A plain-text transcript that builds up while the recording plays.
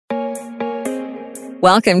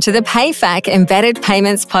Welcome to the PayFac Embedded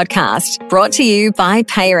Payments podcast, brought to you by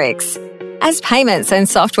Payrix. As payments and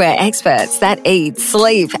software experts that eat,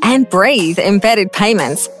 sleep, and breathe embedded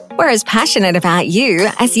payments, we're as passionate about you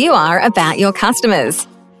as you are about your customers.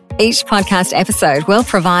 Each podcast episode will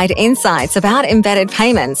provide insights about embedded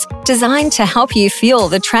payments designed to help you fuel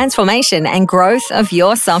the transformation and growth of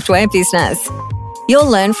your software business. You'll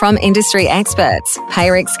learn from industry experts,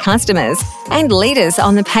 Payrix customers, and leaders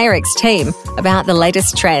on the Payrix team about the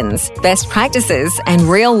latest trends, best practices, and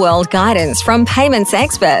real-world guidance from payments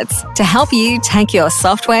experts to help you take your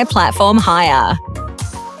software platform higher.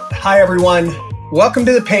 Hi, everyone. Welcome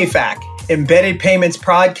to the PayFac Embedded Payments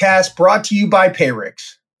podcast brought to you by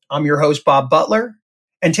Payrix. I'm your host, Bob Butler,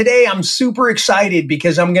 and today I'm super excited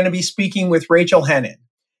because I'm going to be speaking with Rachel Henin.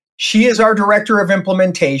 She is our Director of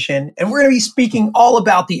Implementation, and we're going to be speaking all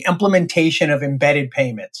about the implementation of embedded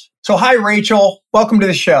payments. So hi, Rachel. Welcome to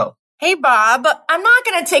the show. Hey, Bob. I'm not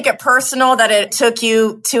going to take it personal that it took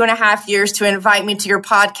you 2.5 years to invite me to your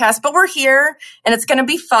podcast, but we're here, and it's going to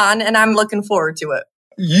be fun, and I'm looking forward to it.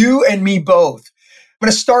 You and me both. I'm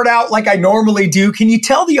going to start out like I normally do. Can you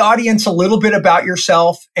tell the audience a little bit about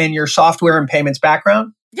yourself and your software and payments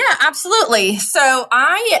background? Yeah, absolutely. So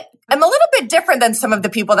I'm a little bit different than some of the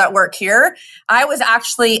people that work here. I was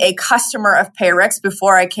actually a customer of Payrix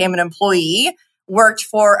before I became an employee, worked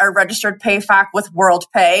for a registered PayFac with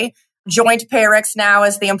WorldPay, joined Payrix now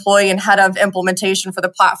as the employee and head of implementation for the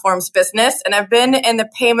platform's business. And I've been in the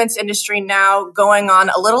payments industry now going on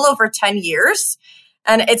a little over 10 years.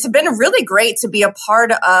 And it's been really great to be a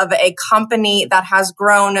part of a company that has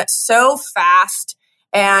grown so fast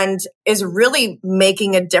and is really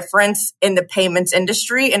making a difference in the payments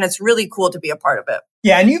industry. And it's really cool to be a part of it.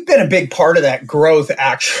 Yeah, and you've been a big part of that growth,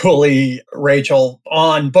 actually, Rachel,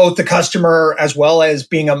 on both the customer as well as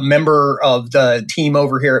being a member of the team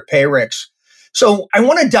over here at Payrix. So I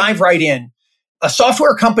want to dive right in. A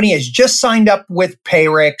software company has just signed up with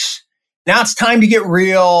Payrix. Now it's time to get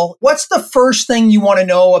real. What's the first thing you want to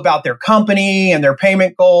know about their company and their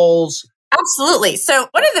payment goals? Absolutely. So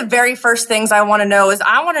one of the very first things I want to know is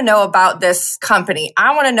I want to know about this company.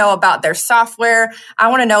 I want to know about their software. I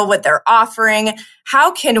want to know what they're offering.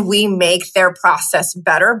 How can we make their process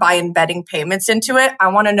better by embedding payments into it? I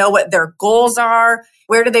want to know what their goals are.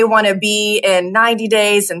 Where do they want to be in 90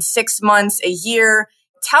 days and 6 months, a year?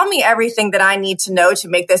 Tell me everything that I need to know to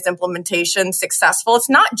make this implementation successful. It's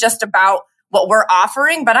not just about what we're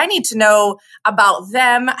offering, but I need to know about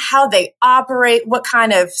them, how they operate, what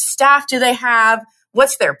kind of staff do they have,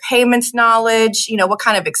 what's their payments knowledge, what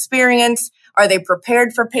kind of experience, are they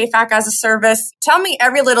prepared for PayFac-as-a-service? Tell me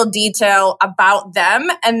every little detail about them,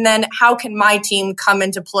 and then how can my team come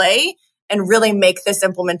into play and really make this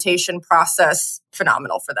implementation process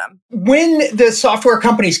phenomenal for them. When the software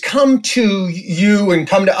companies come to you and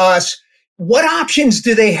come to us, what options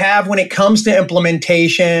do they have when it comes to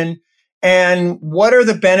implementation? And what are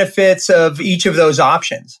the benefits of each of those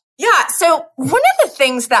options? Yeah, so one of the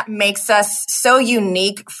things that makes us so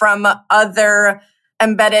unique from other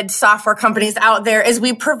embedded software companies out there is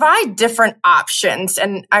we provide different options.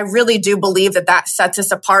 And I really do believe that that sets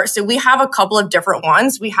us apart. So we have a couple of different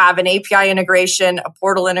ones. We have an API integration, a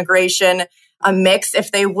portal integration, a mix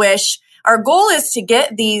if they wish. Our goal is to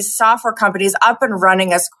get these software companies up and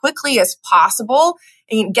running as quickly as possible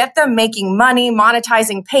and get them making money,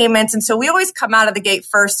 monetizing payments. And so we always come out of the gate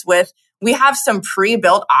first with, we have some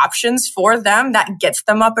pre-built options for them that gets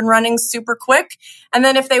them up and running super quick. And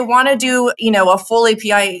then if they want to do, a full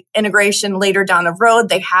API integration later down the road,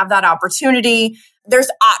 they have that opportunity. There's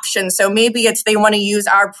options. So maybe it's they want to use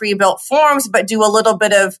our pre-built forms, but do a little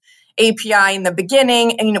bit of API in the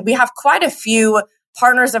beginning. And we have quite a few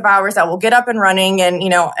partners of ours that will get up and running in,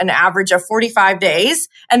 an average of 45 days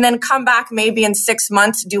and then come back maybe in 6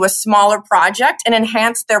 months, do a smaller project and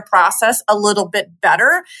enhance their process a little bit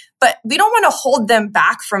better. But we don't want to hold them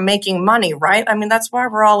back from making money, right? I mean, that's why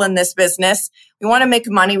we're all in this business. We want to make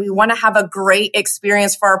money. We want to have a great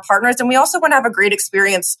experience for our partners. And we also want to have a great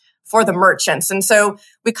experience for the merchants. And so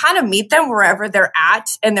we kind of meet them wherever they're at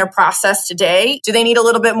in their process today. Do they need a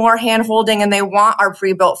little bit more hand-holding and they want our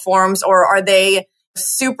pre-built forms, or are they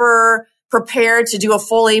super prepared to do a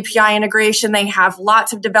full API integration? They have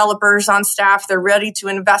lots of developers on staff. They're ready to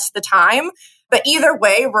invest the time. But either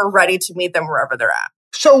way, we're ready to meet them wherever they're at.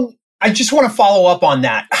 So I just want to follow up on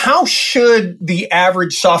that. How should the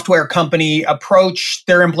average software company approach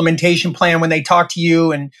their implementation plan when they talk to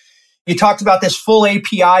you? And you talked about this full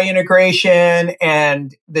API integration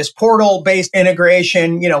and this portal-based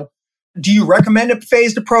integration. Do you recommend a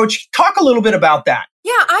phased approach? Talk a little bit about that.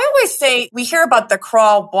 Yeah, I always say we hear about the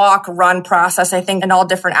crawl, walk, run process, I think, in all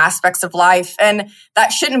different aspects of life. And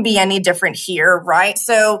that shouldn't be any different here, right?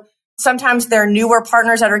 So sometimes they're newer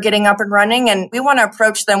partners that are getting up and running, and we want to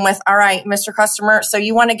approach them with, all right, Mr. Customer, so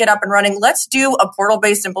you want to get up and running. Let's do a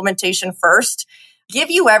portal-based implementation first. Give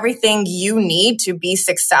you everything you need to be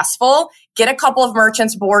successful. Get a couple of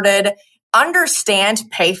merchants boarded. Understand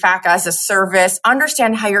PayFac-as-a-service,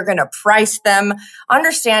 understand how you're going to price them,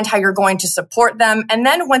 understand how you're going to support them. And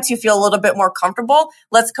then once you feel a little bit more comfortable,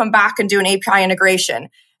 let's come back and do an API integration.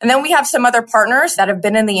 And then we have some other partners that have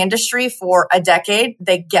been in the industry for a decade.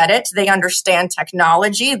 They get it. They understand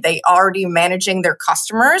technology. They already managing their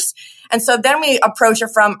customers. And so then we approach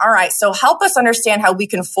it from, all right, so help us understand how we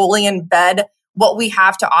can fully embed what we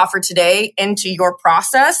have to offer today into your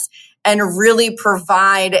process and really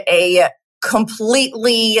provide a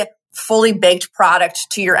completely fully baked product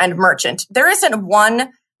to your end merchant. There isn't one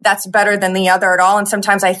that's better than the other at all. And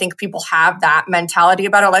sometimes I think people have that mentality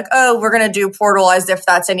about it, like, oh, we're going to do portal as if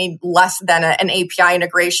that's any less than an API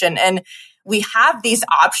integration. And we have these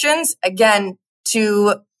options, again,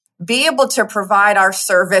 to be able to provide our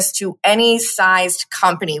service to any sized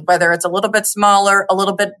company, whether it's a little bit smaller, a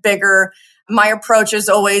little bit bigger. My approach is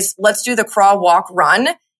always, let's do the crawl, walk, run.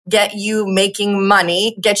 Get you making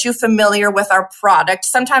money, get you familiar with our product.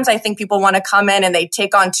 Sometimes I think people want to come in and they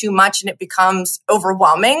take on too much and it becomes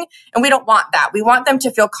overwhelming. And we don't want that. We want them to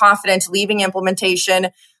feel confident leaving implementation,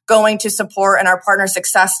 going to support and our partner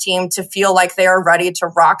success team to feel like they are ready to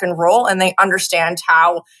rock and roll and they understand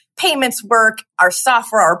how payments work, our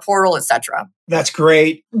software, our portal, etc. That's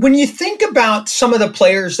great. When you think about some of the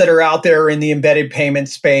players that are out there in the embedded payment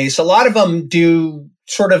space, a lot of them do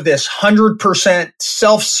sort of this 100%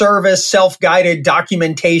 self-service, self-guided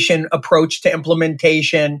documentation approach to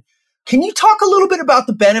implementation. Can you talk a little bit about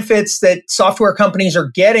the benefits that software companies are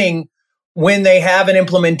getting when they have an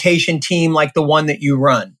implementation team like the one that you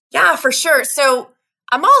run? Yeah, for sure. So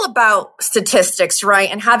I'm all about statistics, right?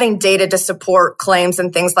 And having data to support claims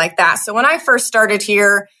and things like that. So when I first started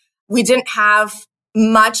here, we didn't have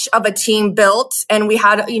much of a team built and we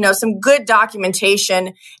had, some good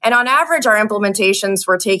documentation. And on average, our implementations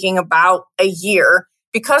were taking about a year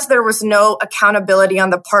because there was no accountability on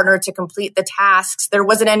the partner to complete the tasks. There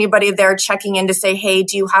wasn't anybody there checking in to say, hey,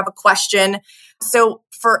 do you have a question? So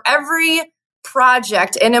for every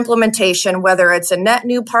project in implementation, whether it's a net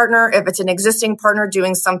new partner, if it's an existing partner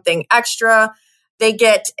doing something extra, they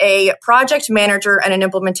get a project manager and an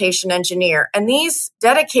implementation engineer. And these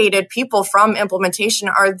dedicated people from implementation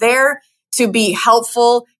are there to be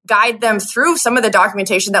helpful, guide them through some of the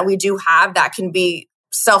documentation that we do have that can be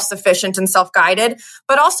self-sufficient and self-guided,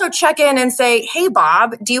 but also check in and say, hey,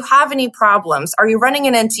 Bob, do you have any problems? Are you running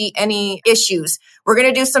into any issues? We're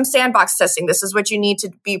going to do some sandbox testing. This is what you need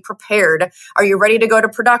to be prepared. Are you ready to go to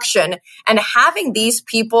production? And having these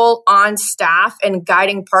people on staff and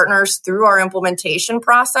guiding partners through our implementation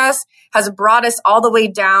process has brought us all the way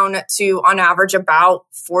down to, on average, about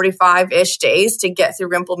 45-ish days to get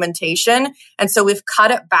through implementation. And so we've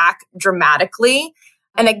cut it back dramatically.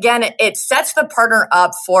 And again, it sets the partner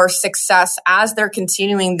up for success as they're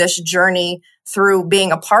continuing this journey through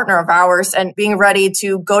being a partner of ours and being ready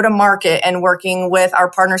to go to market and working with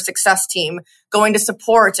our partner success team, going to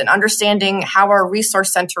support and understanding how our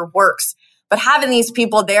resource center works. But having these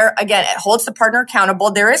people there, again, it holds the partner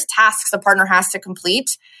accountable. There is tasks the partner has to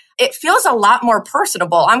complete. It feels a lot more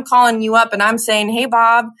personable. I'm calling you up and I'm saying, hey,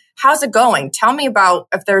 Bob, how's it going? Tell me about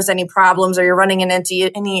if there's any problems or you're running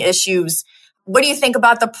into any issues. What do you think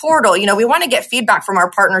about the portal? We want to get feedback from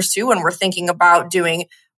our partners too when we're thinking about doing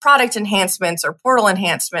product enhancements or portal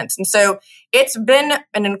enhancements. And so it's been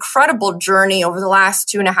an incredible journey over the last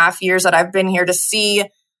 2.5 years that I've been here to see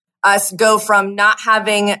us go from not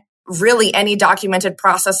having really any documented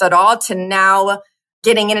process at all to now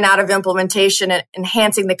getting in and out of implementation and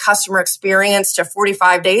enhancing the customer experience to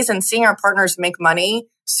 45 days and seeing our partners make money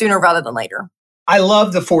sooner rather than later. I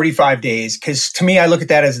love the 45 days because to me, I look at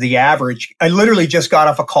that as the average. I literally just got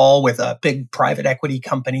off a call with a big private equity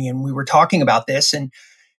company and we were talking about this and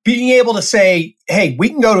being able to say, hey, we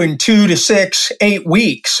can go in 2 to 6, 8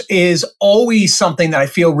 weeks is always something that I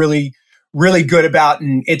feel really, really good about.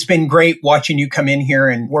 And it's been great watching you come in here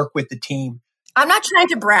and work with the team. I'm not trying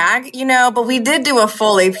to brag, but we did do a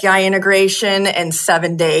full API integration in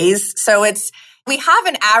 7 days. So we have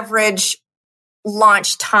an average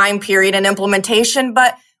launch time period and implementation.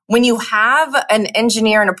 But when you have an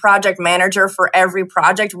engineer and a project manager for every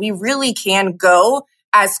project, we really can go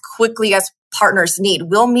as quickly as partners need.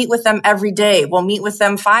 We'll meet with them every day. We'll meet with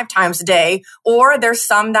them 5 times a day. Or there's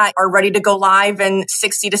some that are ready to go live in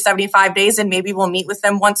 60 to 75 days, and maybe we'll meet with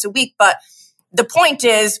them once a week. But the point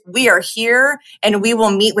is, we are here and we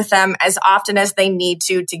will meet with them as often as they need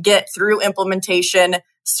to get through implementation,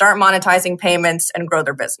 start monetizing payments, and grow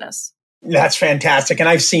their business. That's fantastic. And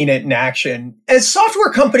I've seen it in action. As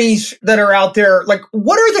software companies that are out there, like,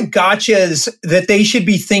 what are the gotchas that they should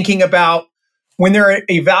be thinking about when they're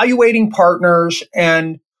evaluating partners,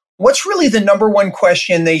 and what's really the number one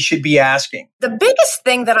question they should be asking? The biggest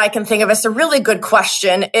thing that I can think of as a really good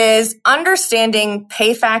question is understanding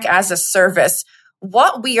PayFac-as-a-service.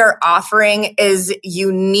 What we are offering is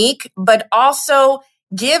unique, but also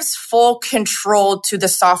gives full control to the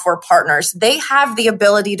software partners. They have the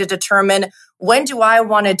ability to determine, when do I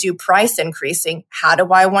want to do price increasing? How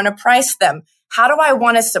do I want to price them? How do I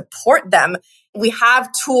want to support them? We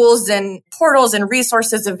have tools and portals and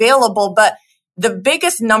resources available, but the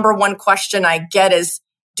biggest number one question I get is,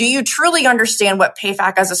 do you truly understand what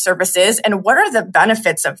PayFac-as-a-service is, and what are the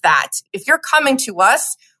benefits of that? If you're coming to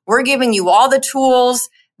us, we're giving you all the tools,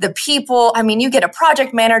 the people. I mean, you get a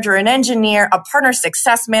project manager, an engineer, a partner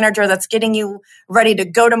success manager that's getting you ready to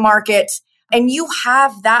go to market, and you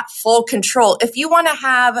have that full control. If you want to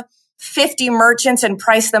have 50 merchants and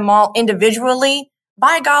price them all individually,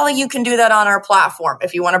 by golly, you can do that on our platform.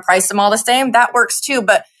 If you want to price them all the same, that works too.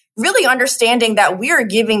 But really understanding that we are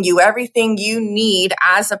giving you everything you need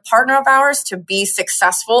as a partner of ours to be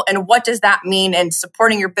successful. And what does that mean in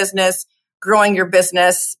supporting your business, growing your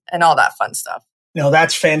business, and all that fun stuff. No,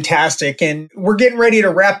 that's fantastic. And we're getting ready to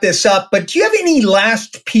wrap this up, but do you have any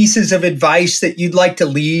last pieces of advice that you'd like to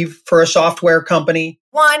leave for a software company?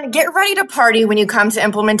 One, get ready to party when you come to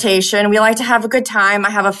implementation. We like to have a good time. I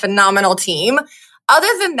have a phenomenal team.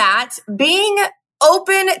 Other than that, being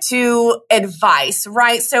open to advice,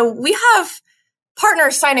 right? So we have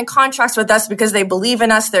partners signing contracts with us because they believe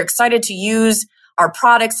in us. They're excited to use our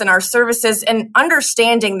products and our services, and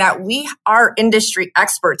understanding that we are industry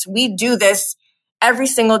experts. We do this every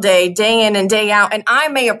single day, day in and day out. And I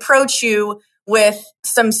may approach you with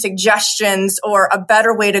some suggestions or a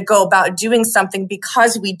better way to go about doing something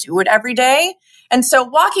because we do it every day. And so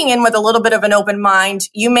walking in with a little bit of an open mind,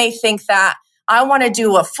 you may think that I want to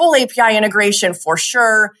do a full API integration for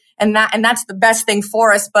sure, and that's the best thing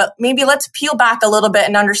for us. But maybe let's peel back a little bit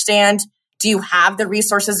and understand, do you have the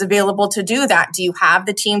resources available to do that? Do you have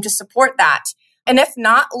the team to support that? And if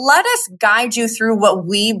not, let us guide you through what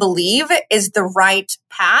we believe is the right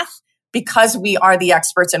path, because we are the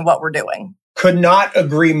experts in what we're doing. Could not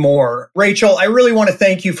agree more. Rachel, I really want to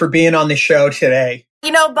thank you for being on the show today.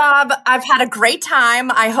 You know, Bob, I've had a great time.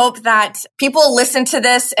 I hope that people listen to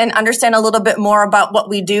this and understand a little bit more about what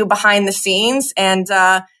we do behind the scenes. And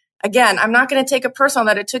again, I'm not going to take it personal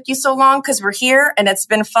that it took you so long, because we're here and it's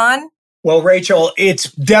been fun. Well, Rachel,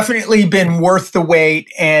 it's definitely been worth the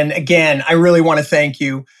wait. And again, I really want to thank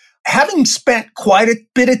you. Having spent quite a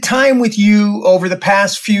bit of time with you over the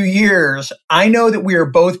past few years, I know that we are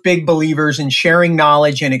both big believers in sharing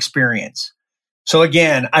knowledge and experience. So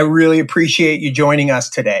again, I really appreciate you joining us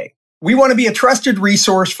today. We want to be a trusted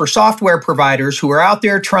resource for software providers who are out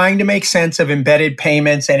there trying to make sense of embedded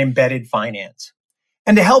payments and embedded finance,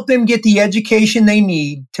 and to help them get the education they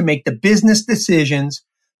need to make the business decisions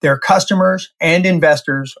their customers and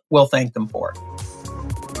investors will thank them for.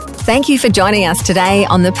 Thank you for joining us today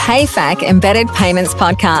on the PayFac Embedded Payments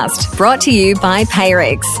Podcast, brought to you by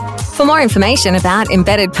Payrix. For more information about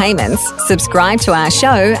embedded payments, subscribe to our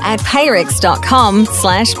show at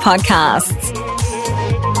payrix.com/podcasts.